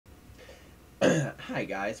Hi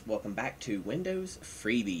guys, welcome back to Windows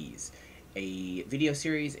Freebies, a video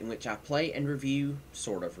series in which I play and review,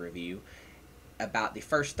 about the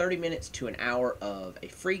first 30 minutes to an hour of a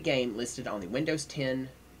free game listed on the Windows 10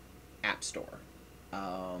 App Store.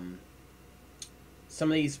 Some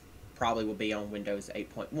of these probably will be on Windows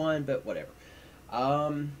 8.1, but whatever.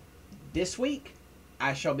 This week,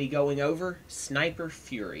 I shall be going over Sniper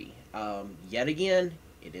Fury. Yet again,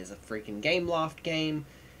 it is a freaking Gameloft game.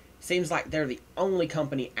 Seems like they're the only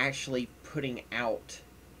company actually putting out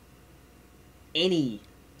any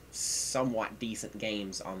somewhat decent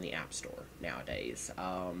games on the App Store nowadays.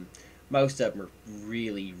 Most of them are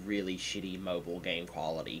really, really shitty mobile game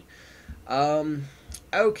quality.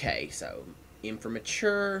 Okay, so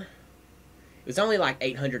Mature. It was only like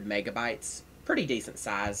 800 megabytes. Pretty decent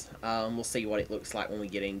size. We'll see what it looks like when we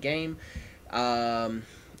get in game.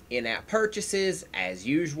 In-app purchases, as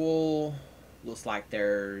usual. Looks like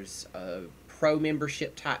there's a pro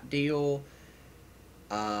membership type deal.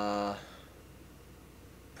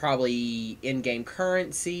 Probably in-game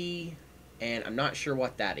currency. And I'm not sure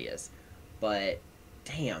what that is. But,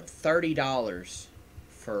 damn, $30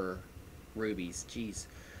 for rubies. Jeez.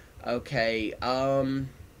 Okay,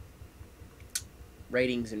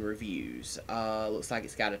 ratings and reviews. Looks like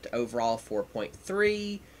it's got an overall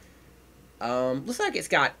 4.3. Looks like it's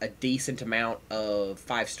got a decent amount of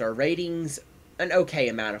 5-star ratings, an okay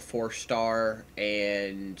amount of 4-star,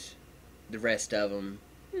 and the rest of them,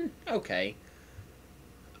 okay.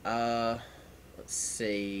 Let's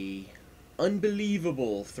see.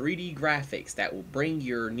 Unbelievable 3D graphics that will bring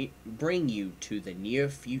you to the near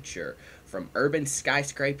future, from urban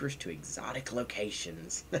skyscrapers to exotic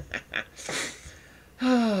locations.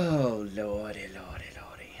 Oh, lordy, lordy,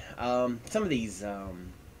 lordy. Some of these, how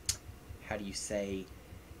do you say,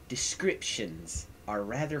 descriptions are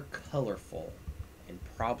rather colorful and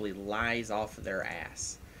probably lies off of their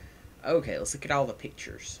ass. Okay, let's look at all the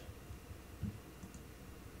pictures.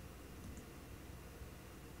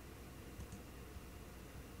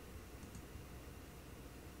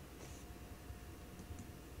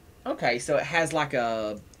 Okay, so it has like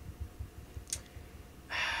a...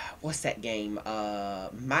 What's that game?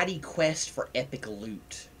 Mighty Quest for Epic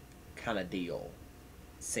Loot kind of deal,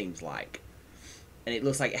 seems like. And it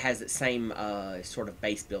looks like it has that same sort of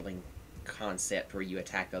base building concept where you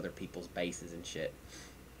attack other people's bases and shit.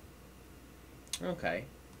 Okay.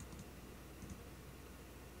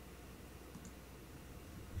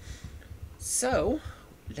 So,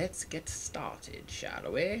 let's get started,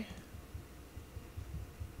 shall we?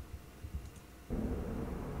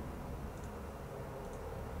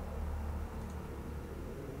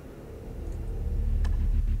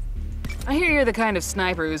 I hear you're the kind of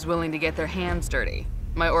sniper who's willing to get their hands dirty.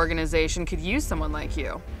 My organization could use someone like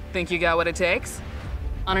you. Think you got what it takes?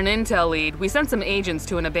 On an intel lead, we sent some agents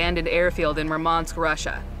to an abandoned airfield in Murmansk,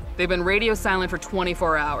 Russia. They've been radio silent for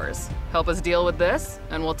 24 hours. Help us deal with this,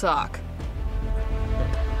 and we'll talk.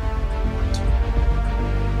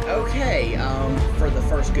 Okay, for the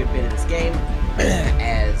first good bit of this game,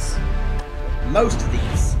 as most of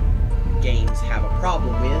these games have a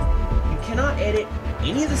problem with, you cannot edit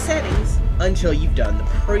any of the settings until you've done the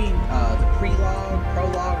prologue,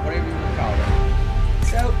 whatever you want to call it.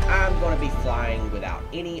 So I'm going to be flying without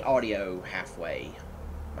any audio halfway.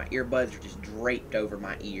 My earbuds are just draped over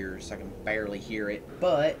my ears, so I can barely hear it,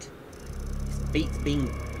 but this beats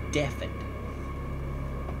being deafened.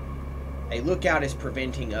 A lookout is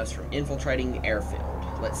preventing us from infiltrating the airfield.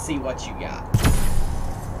 Let's see what you got.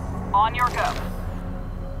 On your go.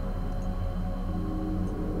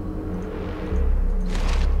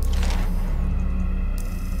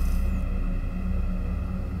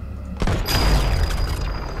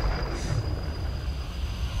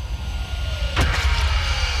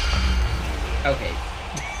 Okay.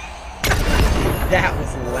 That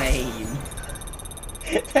was lame.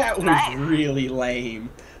 That was nice. Really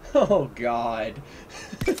lame. Oh, God.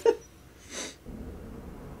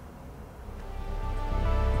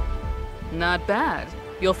 Not bad.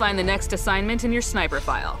 You'll find the next assignment in your sniper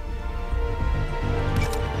file.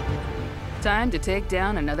 Time to take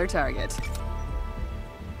down another target.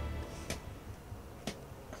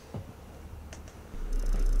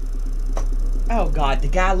 Oh, God, the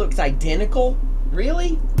guy looks identical?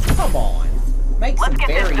 Really? Come on. Make some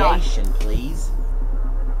variation, please.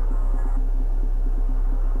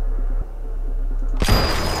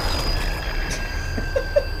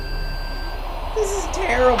 This is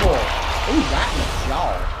terrible. Ooh, right in the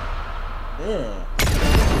jaw.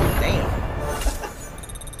 Damn.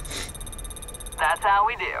 That's how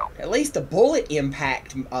we do. At least the bullet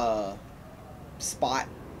impact spot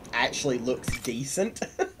actually looks decent.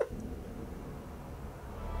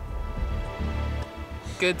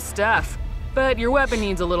 Good stuff. But your weapon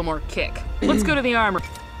needs a little more kick. Let's go to the armor.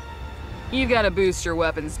 You gotta boost your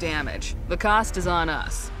weapon's damage. The cost is on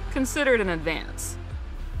us. Consider it an advance.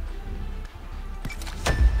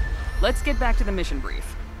 Let's get back to the mission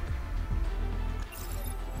brief.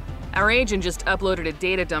 Our agent just uploaded a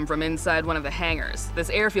data dump from inside one of the hangars.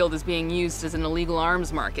 This airfield is being used as an illegal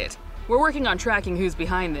arms market. We're working on tracking who's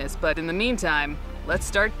behind this, but in the meantime, let's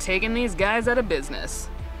start taking these guys out of business.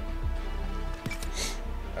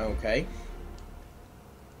 Okay.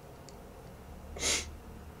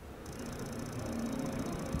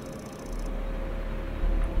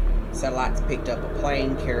 Satellites picked up a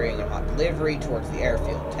plane carrying a hot delivery towards the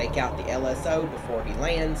airfield. Take out the LSO before he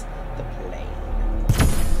lands the plane.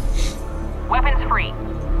 Weapons free.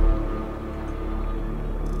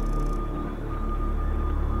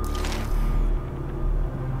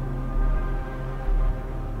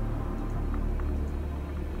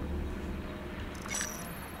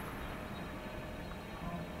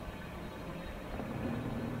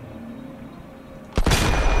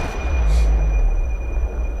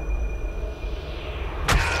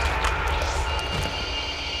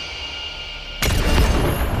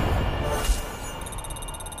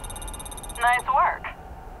 Nice work.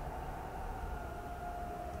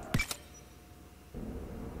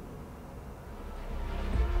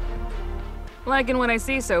 Liking what I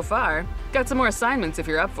see so far. Got some more assignments if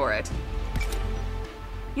you're up for it.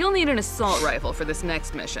 You'll need an assault rifle for this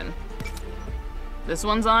next mission. This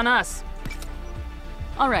one's on us.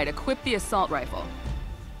 Alright, equip the assault rifle.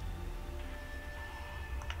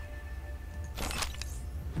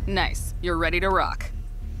 Nice, you're ready to rock.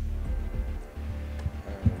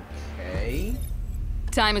 Okay.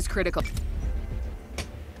 Time is critical.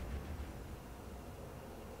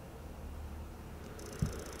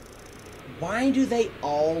 Why do they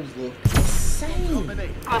all look the same? Good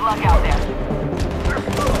luck out there.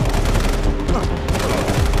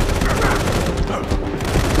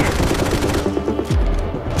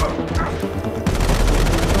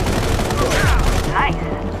 Nice.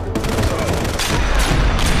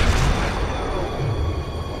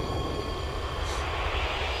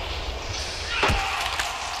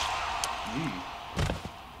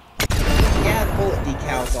 Yeah, the bullet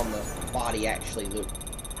decals on the body actually look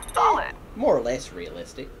Solid. more or less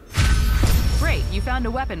realistic. Great, you found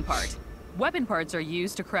a weapon part. Weapon parts are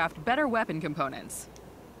used to craft better weapon components.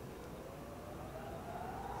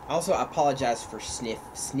 Also, I apologize for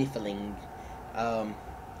sniffling. I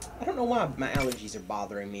don't know why my allergies are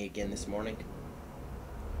bothering me again this morning.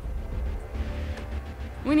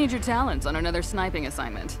 We need your talents on another sniping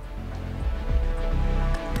assignment.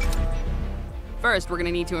 First, we're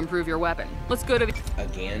gonna need to improve your weapon. Let's go to the...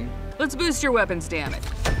 Again? Let's boost your weapon's damage.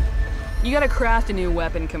 You gotta craft a new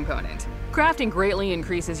weapon component. Crafting greatly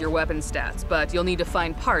increases your weapon stats, but you'll need to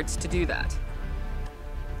find parts to do that.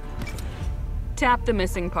 Tap the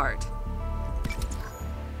missing part.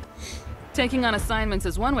 Taking on assignments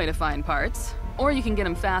is one way to find parts, or you can get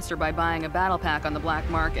them faster by buying a battle pack on the black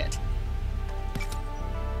market.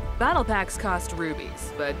 Battle packs cost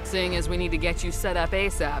rubies, but seeing as we need to get you set up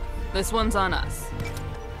ASAP, this one's on us.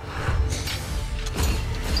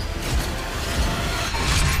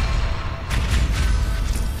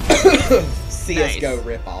 CSGO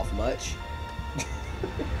ripoff much.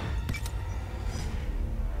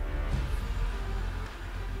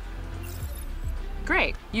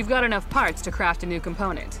 Great, you've got enough parts to craft a new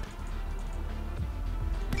component.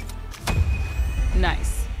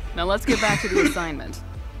 Nice. Now let's get back to the assignment.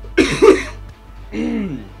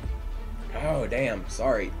 Oh, damn.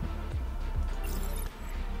 Sorry.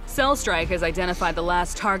 Cell Strike has identified the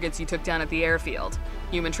last targets you took down at the airfield.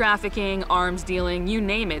 Human trafficking, arms dealing, you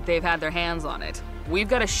name it, they've had their hands on it. We've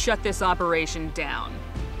got to shut this operation down.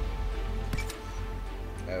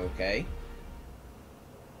 Okay.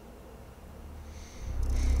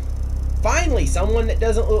 Finally, someone that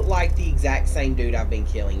doesn't look like the exact same dude I've been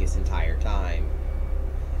killing this entire time.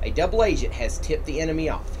 A double agent has tipped the enemy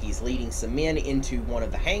off. He's leading some men into one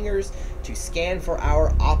of the hangars to scan for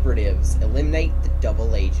our operatives. Eliminate the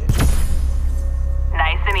double agent.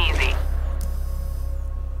 Nice and easy.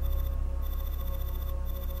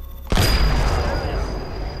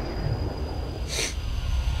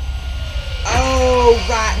 Oh,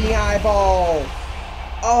 right in the eyeball.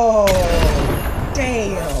 Oh,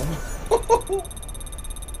 damn.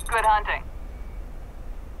 Good hunting.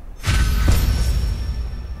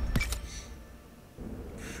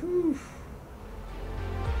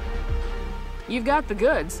 You've got the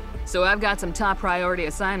goods, so I've got some top priority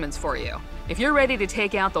assignments for you. If you're ready to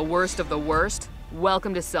take out the worst of the worst,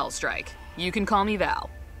 welcome to Cell Strike. You can call me Val.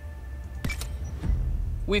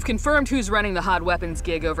 We've confirmed who's running the hot weapons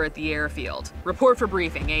gig over at the airfield. Report for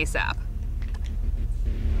briefing ASAP.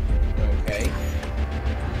 Okay.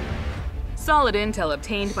 Solid intel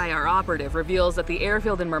obtained by our operative reveals that the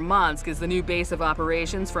airfield in Murmansk is the new base of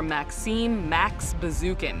operations for Maxim Max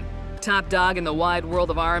Bazookin, top dog in the wide world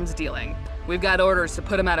of arms dealing. We've got orders to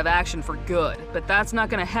put him out of action for good, but that's not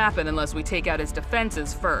gonna happen unless we take out his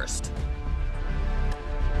defenses first.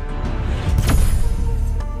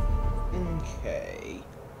 Okay.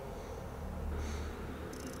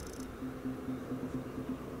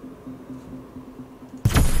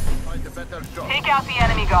 Take out the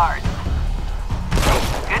enemy guards.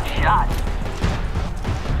 Good shot.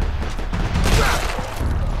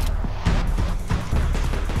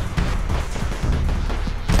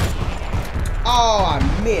 Oh,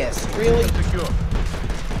 I missed. Really? Good kill.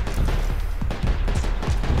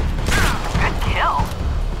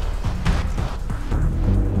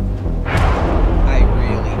 I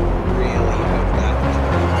really, really hope that was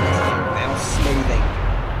mouse smoothing.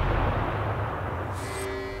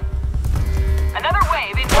 Another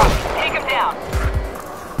wave incoming. Take him down.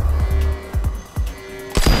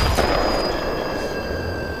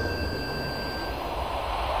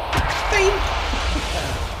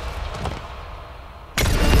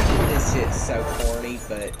 This shit's so corny,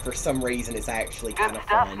 but for some reason it's actually Good kind of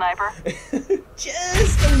stuff, fun. Sniper.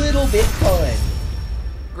 Just a little bit fun.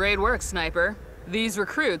 Great work, Sniper. These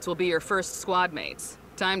recruits will be your first squad mates.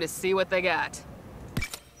 Time to see what they got.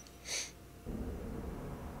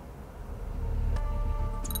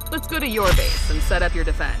 Let's go to your base and set up your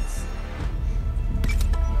defense.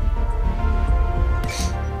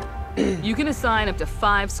 You can assign up to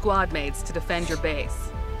 5 squad mates to defend your base.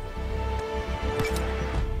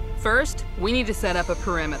 First, we need to set up a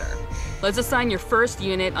perimeter. Let's assign your first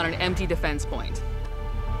unit on an empty defense point.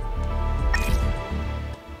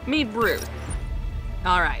 Meet Bruce.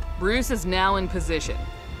 All right, Bruce is now in position.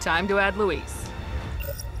 Time to add Luis.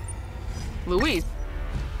 Luis,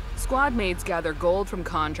 squad mates gather gold from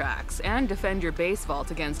contracts and defend your base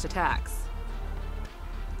vault against attacks.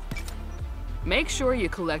 Make sure you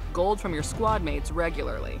collect gold from your squad mates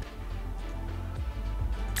regularly.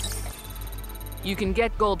 You can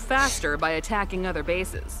get gold faster by attacking other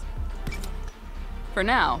bases. For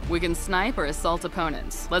now, we can snipe or assault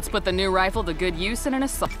opponents. Let's put the new rifle to good use in an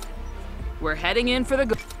assault. We're heading in for the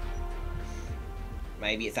gold.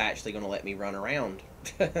 Maybe it's actually going to let me run around.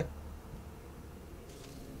 You're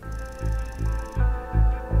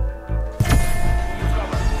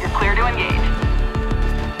clear to engage.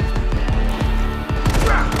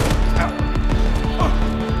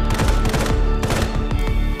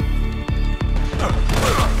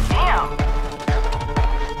 Damn.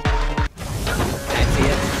 That's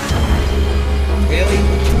it. Really?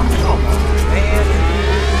 Come on, man.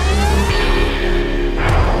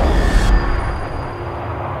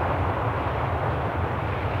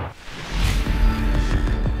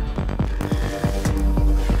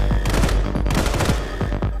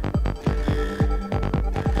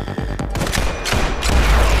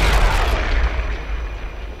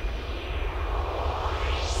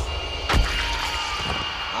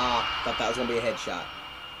 Thought that was gonna be a headshot.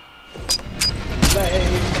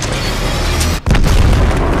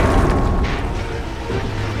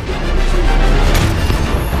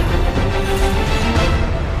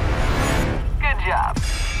 Good job.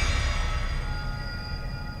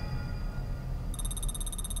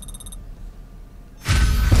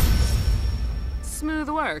 Smooth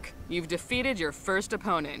work. You've defeated your first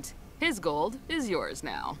opponent. His gold is yours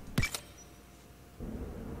now.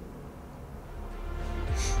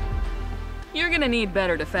 You're gonna need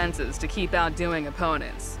better defenses to keep outdoing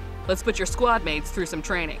opponents. Let's put your squad mates through some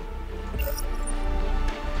training.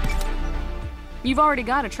 You've already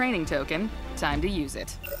got a training token. Time to use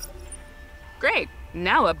it. Great.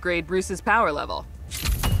 Now upgrade Bruce's power level.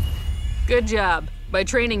 Good job. By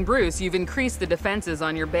training Bruce, you've increased the defenses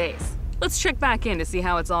on your base. Let's check back in to see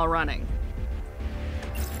how it's all running.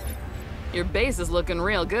 Your base is looking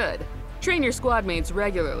real good. Train your squad mates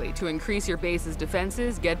regularly to increase your base's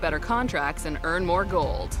defenses, get better contracts, and earn more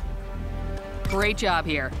gold. Great job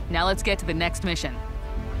here. Now let's get to the next mission.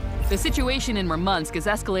 The situation in Murmansk is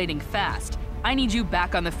escalating fast. I need you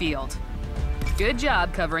back on the field. Good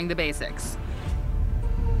job covering the basics.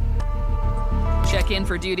 Check in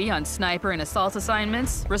for duty on sniper and assault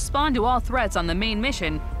assignments, respond to all threats on the main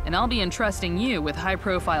mission, and I'll be entrusting you with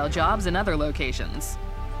high-profile jobs in other locations.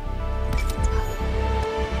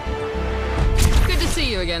 Good to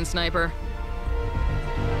see you again, Sniper.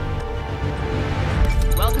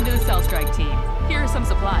 Welcome to the Cell Strike team. Here are some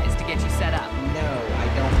supplies to get you set up. No, I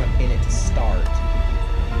don't want to pin it to start.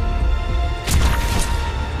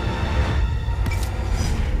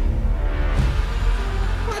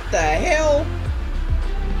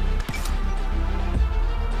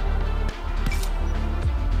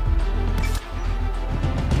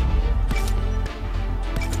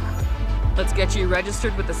 Let's get you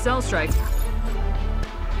registered with the cell strike.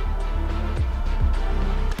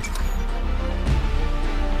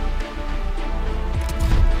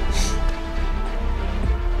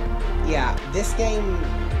 Yeah, this game,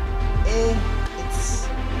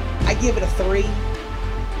 I give it a 3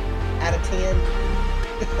 out of 10.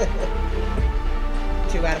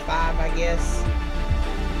 2 out of 5, I guess.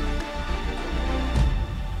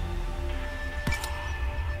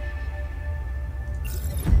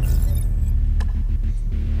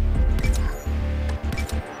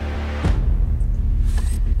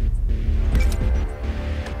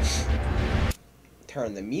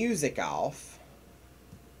 Turn the music off.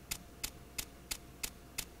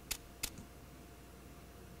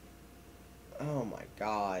 Oh my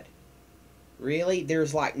god. Really?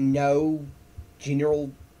 There's like no general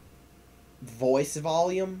voice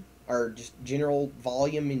volume? Or just general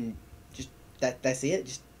volume and just that's it?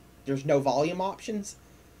 Just there's no volume options?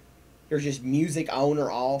 There's just music on or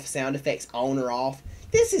off, sound effects on or off.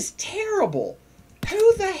 This is terrible.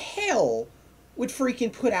 Who the hell would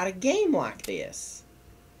freaking put out a game like this?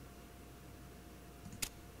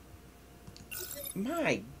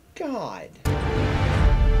 My god.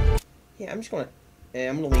 Yeah, I'm gonna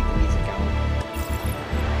leave the music on.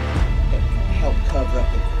 Help cover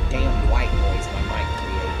up the damn white noise my mic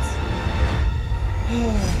creates.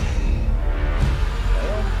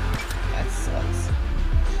 Well, that sucks.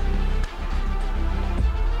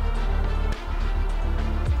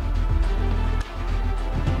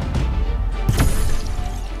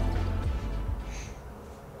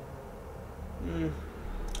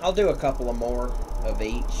 I'll do a couple of more of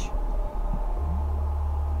each.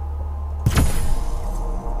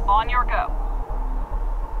 On your go.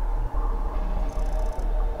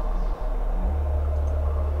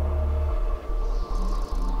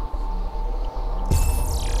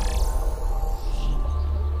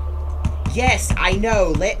 Yes, I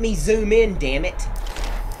know. Let me zoom in, damn it.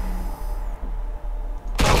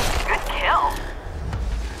 Good kill.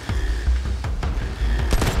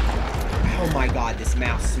 Oh my god, this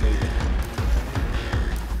mouse smoothing.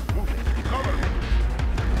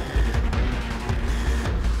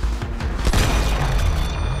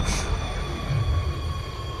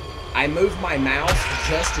 I move my mouse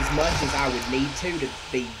just as much as I would need to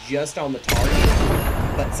be just on the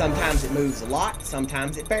target, but sometimes it moves a lot,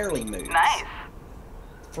 sometimes it barely moves. Nice.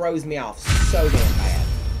 Throws me off so damn bad.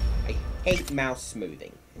 I hate mouse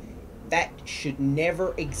smoothing. That should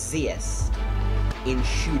never exist in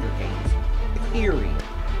shooter games. Period.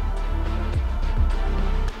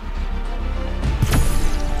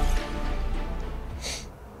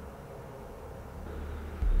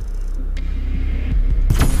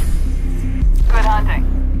 Good hunting.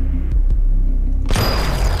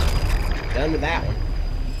 Done with that one.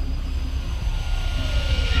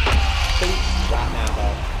 Boop. Right now,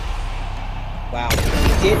 dog. Wow.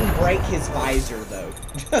 He didn't break his visor, though.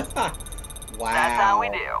 Wow. That's how we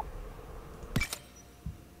do.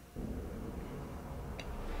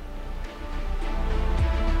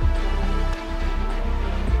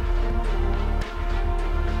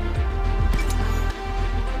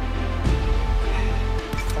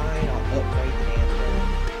 Fine, I'll upgrade the damn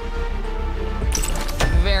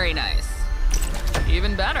gun. Very nice.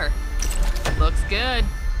 Even better. Looks good.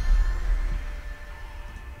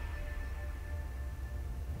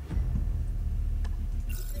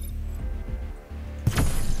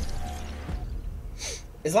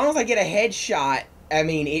 As long as I get a headshot, I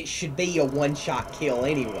mean, it should be a one-shot kill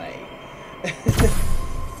anyway.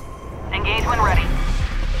 Engage when ready.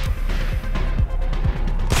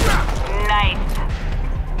 Nice.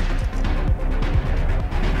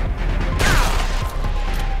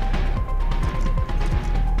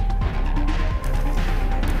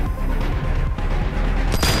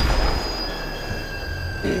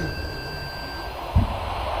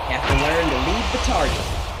 Have to learn to leave the target.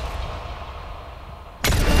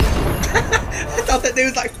 I thought that dude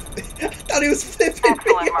was like, I thought he was flipping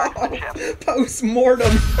Excellent me off. marksmanship.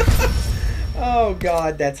 Post-mortem. Oh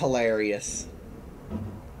god, that's hilarious.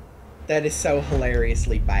 That is so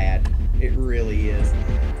hilariously bad. It really is. So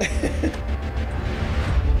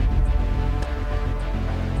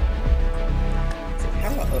how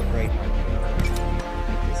do I upgrade my gun?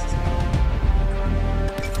 This is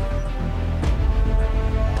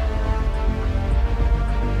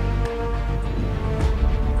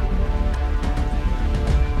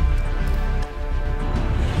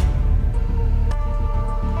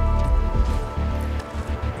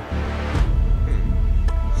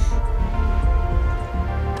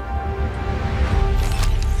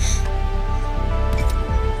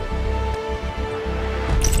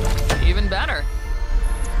Even better.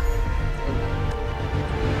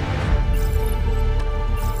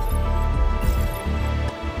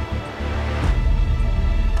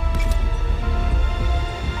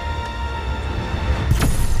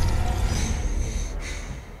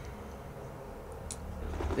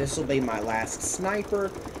 This will be my last sniper,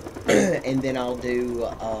 and then I'll do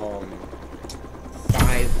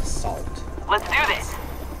 5 assault. Let's do this.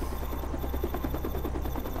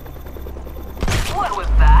 What was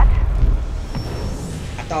that?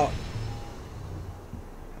 I thought...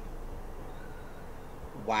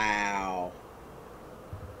 Wow.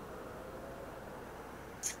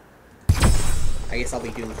 I guess I'll be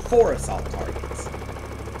doing 4 assault targets.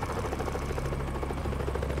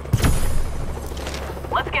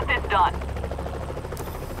 Let's get this done.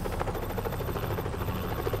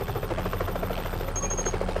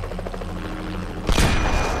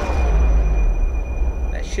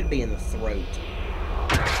 That should be in the throat.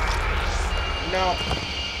 No,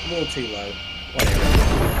 a little too low. Whatever.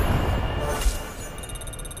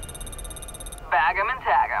 Bag 'em and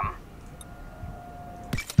tag 'em.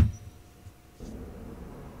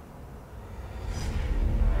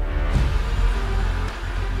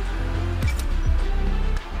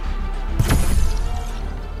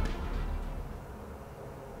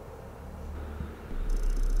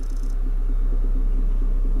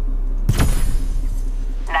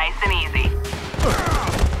 Nice and easy.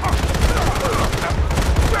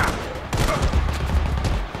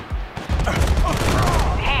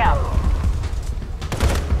 Damn.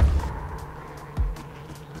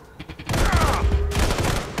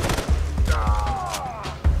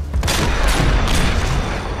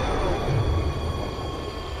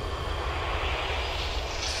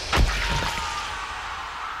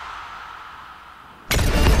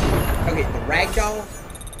 Okay, the ragdoll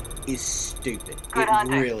is stupid. Good It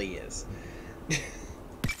hunting. really is.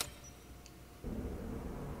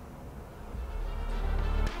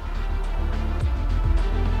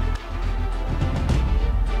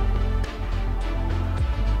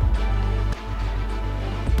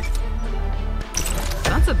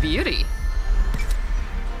 That's a beauty.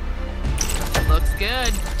 Looks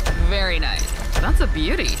good. Very nice. That's a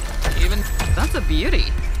beauty. That's a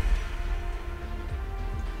beauty.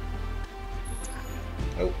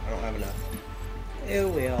 Oh, I don't have enough. Oh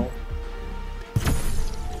well.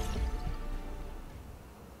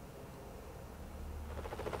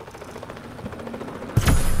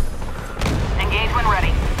 Engagement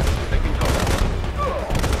ready.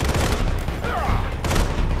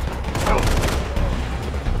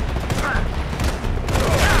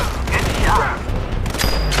 Good shot.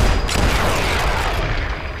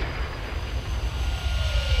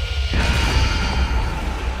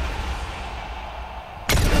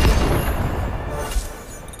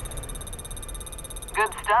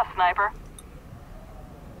 Good stuff, sniper.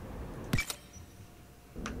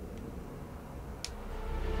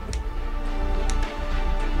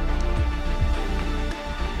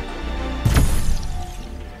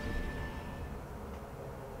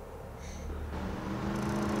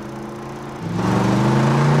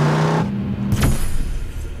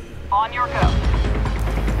 On your go.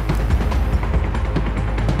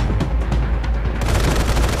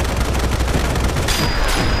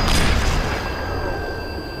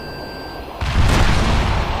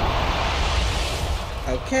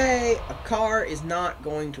 Okay, a car is not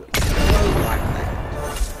going to explode like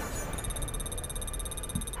that.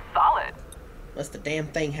 Solid. Unless the damn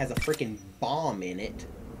thing has a freaking bomb in it.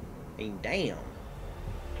 I mean, damn.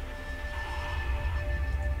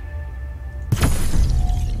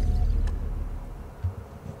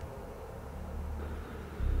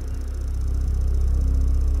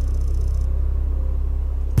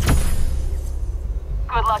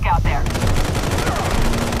 Good luck out there.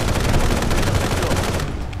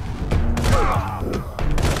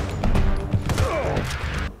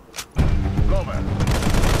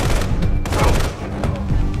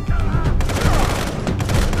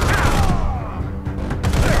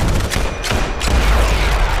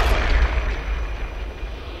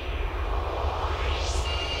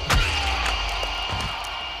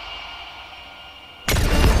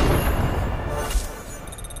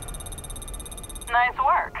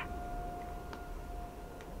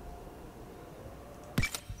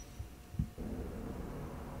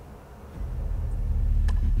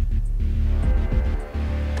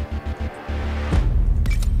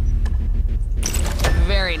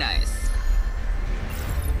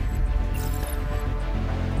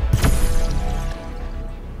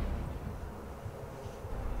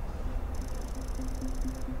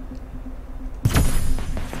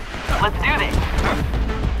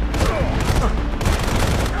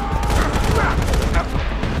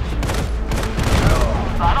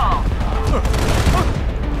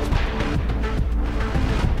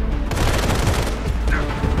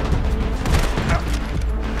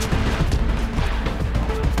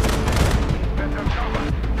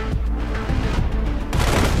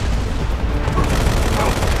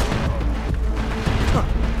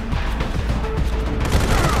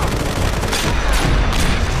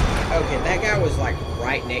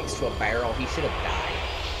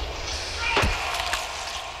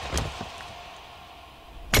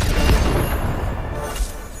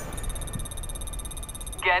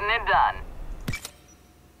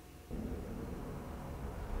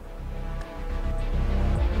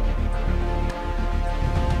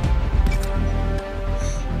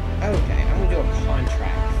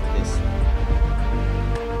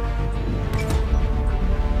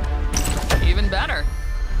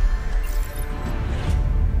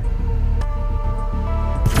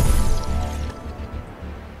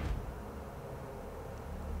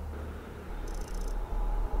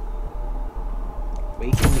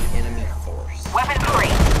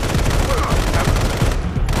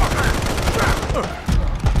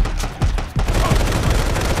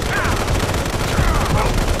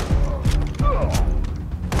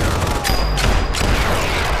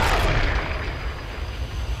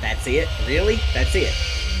 That's it.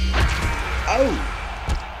 Oh!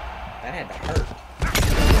 That had to hurt.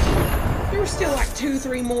 There were still like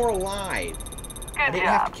 2-3 more alive. I didn't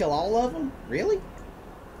have to kill all of them? Really?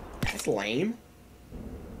 That's lame.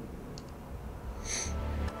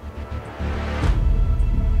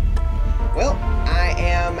 Well, I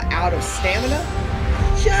am out of stamina.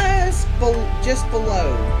 Just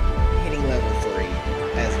below hitting level 3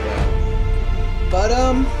 as well. But,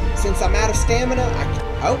 since I'm out of stamina,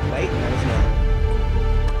 oh, wait, there was another.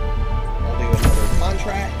 I'll do another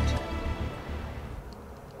contract.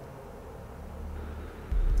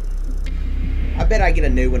 I bet I get a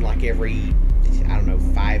new one like every, I don't know,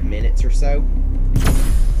 5 minutes or so.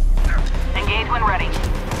 Engage when ready.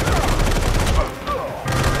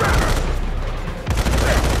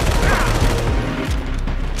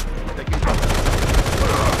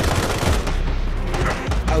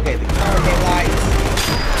 Okay, the content lights,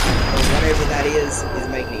 or whatever that is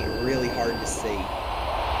making it really hard to see.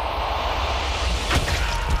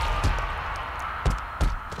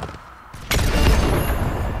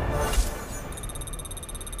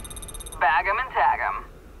 Bag 'em and tag 'em.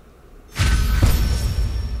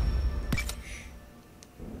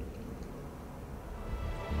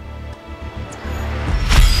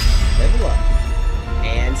 Level up.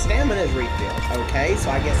 And stamina is refilled. Okay, so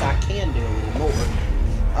I guess I can do a little more.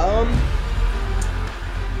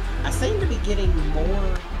 I seem to be getting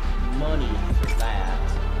more money for that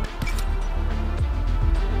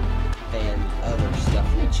than other stuff.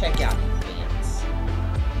 Let me check out events.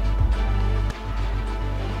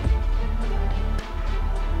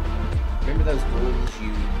 Remember those ghouls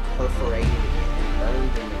you perforated and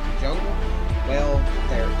burned in the jungle? Well,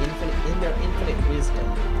 in their infinite wisdom,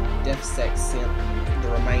 DefSec sent the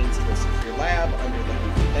remains to a secure lab under the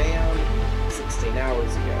Hoover Dam 16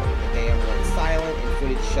 hours ago. The dam went silent, and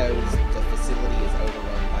footage shows the facility is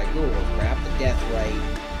overrun by ghouls. Grab the death ray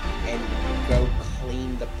and go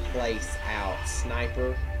clean the place out,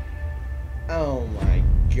 sniper. Oh my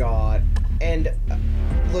god. And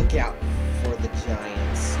look out for the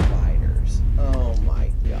giant spiders. Oh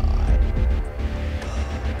my god.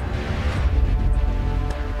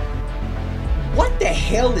 What the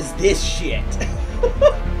hell is this shit?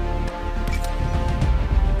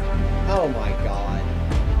 Oh my god.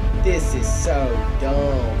 This is so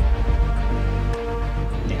dumb.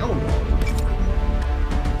 Download.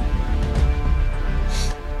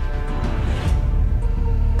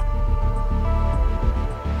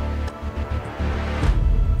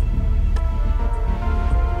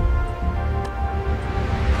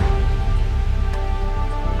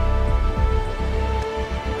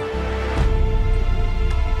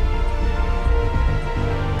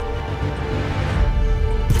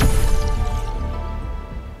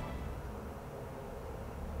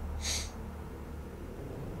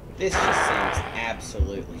 This just seems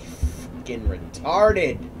absolutely fucking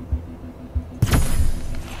retarded.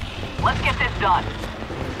 Let's get this done.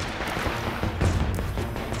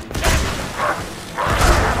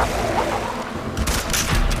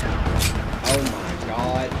 Oh my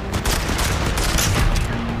god.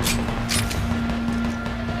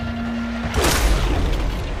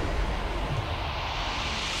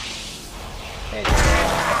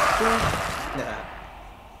 Nah.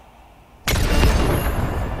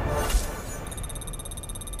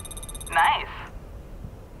 Nice.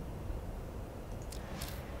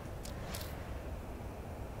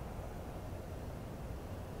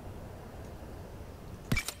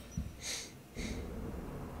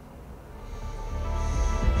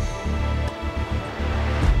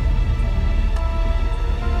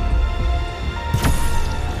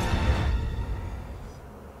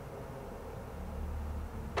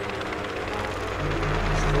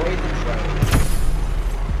 Destroy the drone.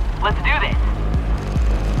 Let's do this.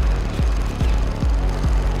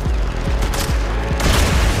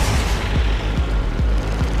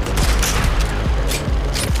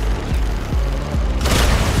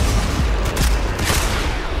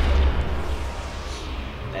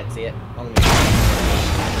 That's it.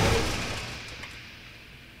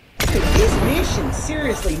 Dude, these missions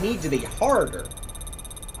seriously need to be harder.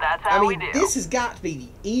 That's how we do. This has got to be the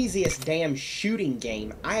easiest damn shooting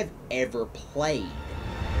game I've ever played.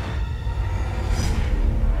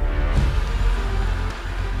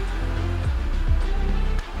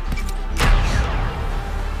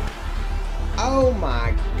 Oh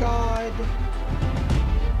my god.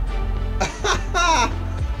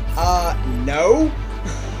 No?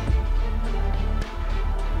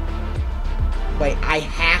 Wait, I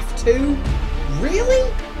have to?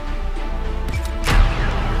 Really?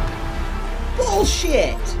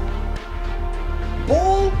 Bullshit!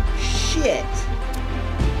 Bullshit!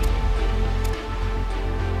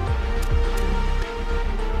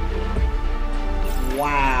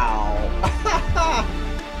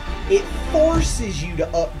 It forces you to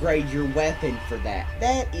upgrade your weapon for that.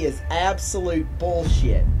 That is absolute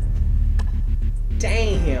bullshit.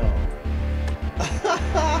 Damn.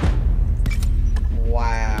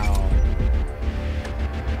 Wow.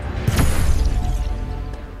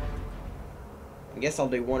 I guess I'll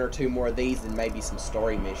do 1 or 2 more of these and maybe some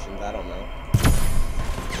story missions. I don't know.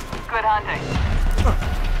 Good hunting.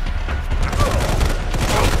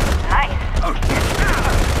 Nice.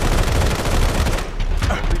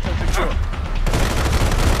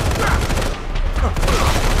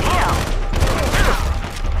 Damn.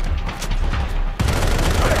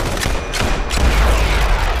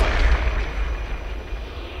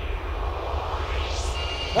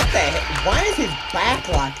 What the heck? Why is his back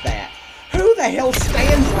like that? Who the hell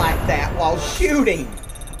stands like that while shooting?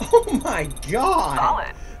 Oh my god!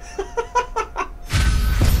 Solid.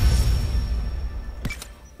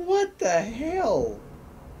 What the hell?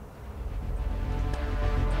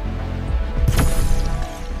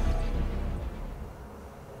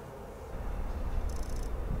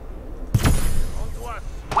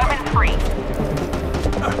 Weapons free.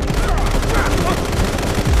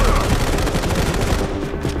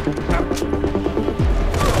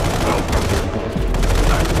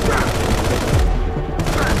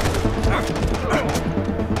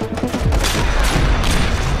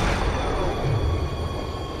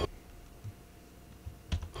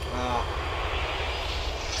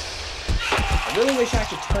 I really wish I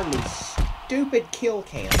could turn these stupid kill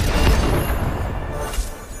cams off.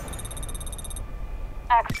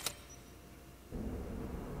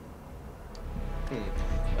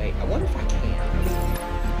 Wait, I wonder if I can.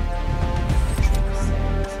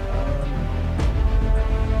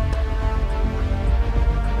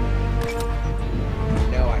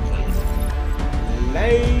 No, I can't.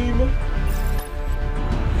 Lame.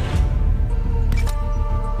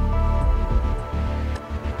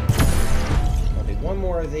 I'll do 1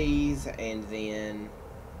 more of these and then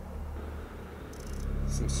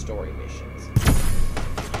some story missions.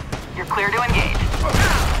 You're clear to engage.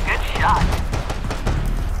 Good shot.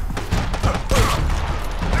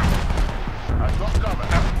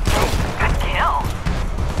 Good kill.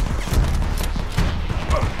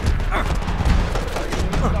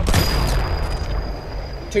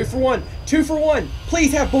 Two for one. 2 for 1.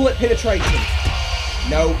 Please have bullet penetration.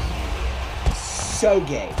 Nope. So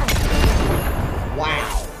gay.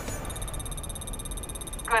 Wow.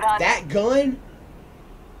 Good hunt. That gun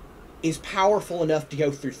is powerful enough to go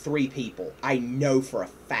through 3 people. I know for a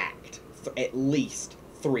fact. At least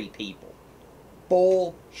 3 people.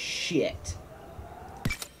 Bullshit.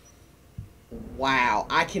 Wow.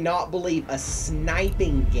 I cannot believe a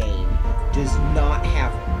sniping game does not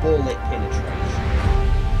have bullet penetration.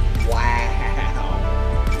 Wow.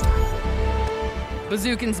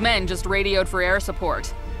 Bazookin's men just radioed for air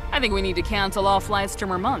support. I think we need to cancel all flights to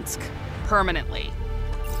Murmansk. Permanently.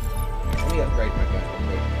 Let me upgrade my gun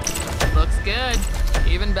real quick. Looks good.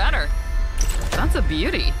 Even better. That's a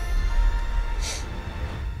beauty.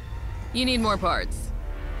 You need more parts.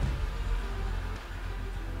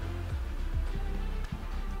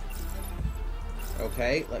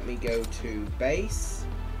 Okay, let me go to base.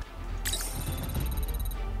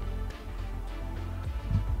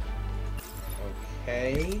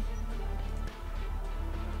 Okay.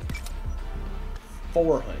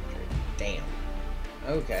 400. Damn.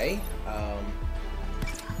 Okay.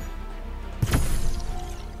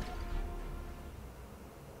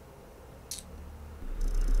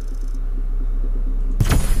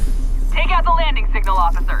 Take out the landing signal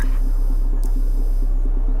officers.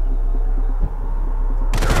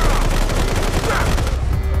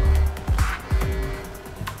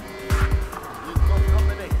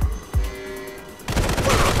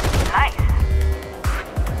 Nice.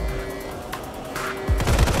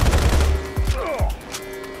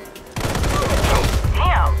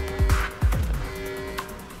 Damn.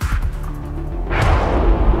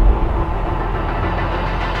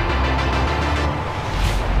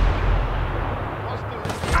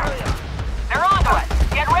 They're onto us.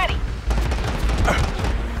 Get ready.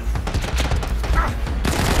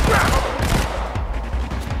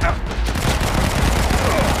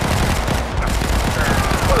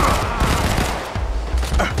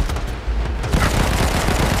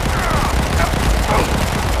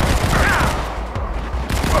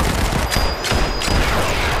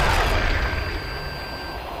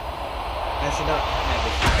 I should not have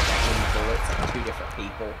it fired that many bullets at 2 different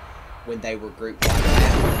people when they were grouped like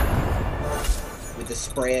that. With the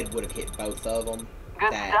spread, would have hit both of them.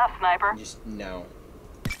 Good stuff, sniper. Just, no.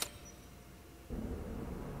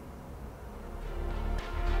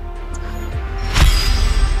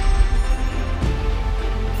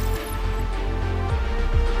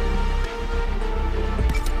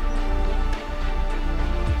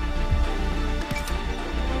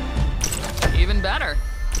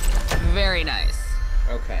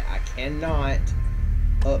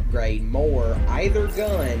 upgrade more either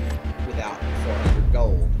gun without 400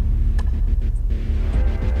 gold.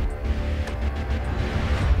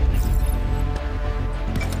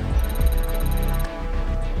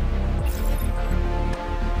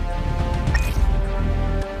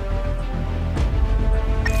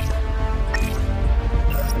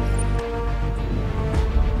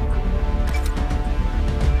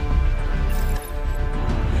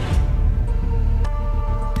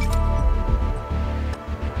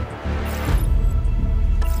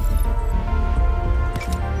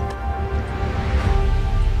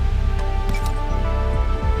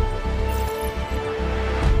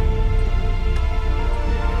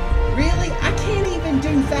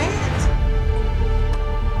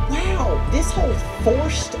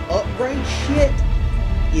 Forced upgrade shit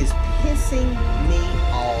is pissing me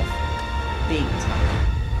off big time.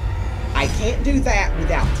 I can't do that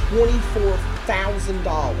without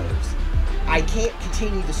 $24,000. I can't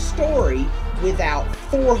continue the story without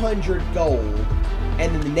 400 gold,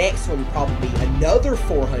 and then the next one probably another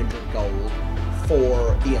 400 gold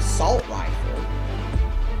for the assault rifle.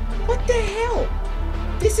 What the hell?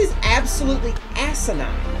 This is absolutely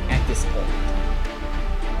asinine at this point.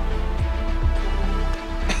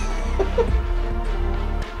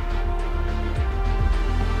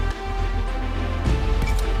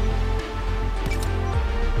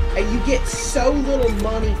 And you get so little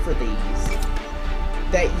money for these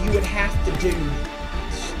that you would have to do,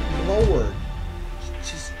 Lord,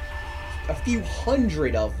 just a few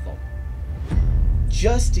hundred of them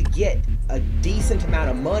just to get a decent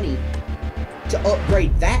amount of money to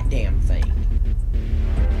upgrade that damn thing.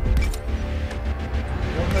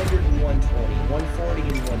 100 and 120, 140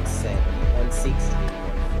 and 170, 160 and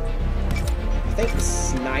 140. I think the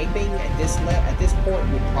sniping at this point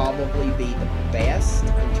would probably be the best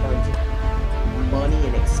in terms of money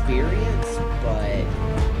and experience, but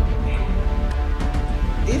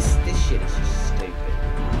this shit is just stupid.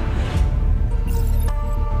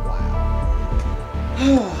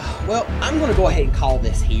 Wow. Well, I'm gonna go ahead and call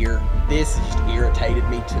this here. This just irritated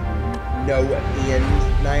me to no end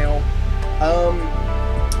now.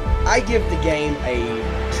 I give the game a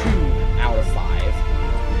 2 out of 5.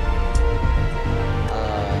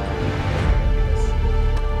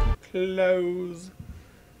 Close.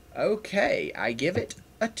 Okay, I give it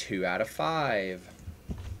a 2 out of 5.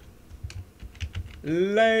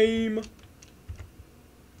 Lame.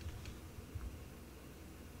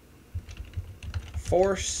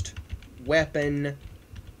 Forced weapon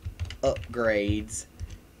upgrades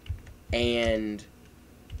and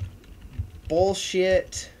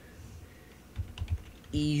bullshit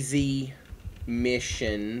easy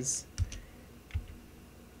missions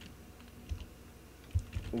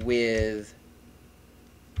with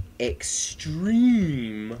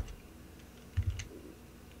extreme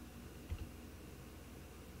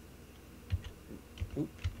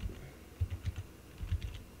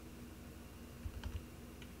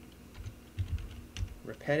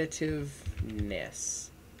repetitiveness.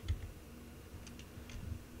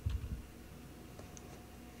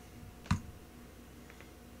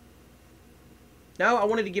 No, I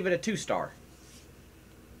wanted to give it a 2-star.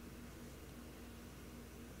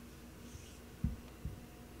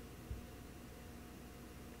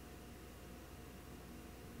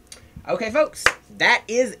 Okay, folks, that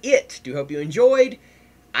is it. Do hope you enjoyed.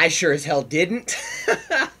 I sure as hell didn't.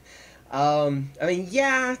 I mean,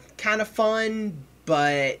 yeah, kind of fun,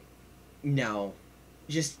 but no.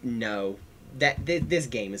 Just no. This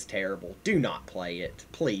game is terrible. Do not play it.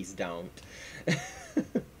 Please don't.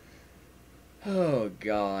 Oh,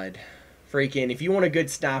 God. Freaking, if you want a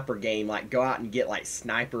good sniper game, like, go out and get, like,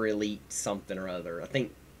 Sniper Elite something or other. I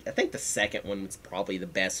think the second one was probably the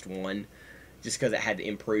best one, just because it had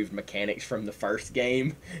improved mechanics from the first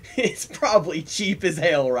game. It's probably cheap as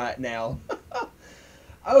hell right now.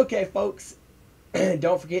 Okay, folks.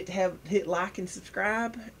 Don't forget to hit like and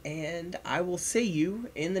subscribe, and I will see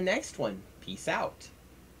you in the next one. Peace out.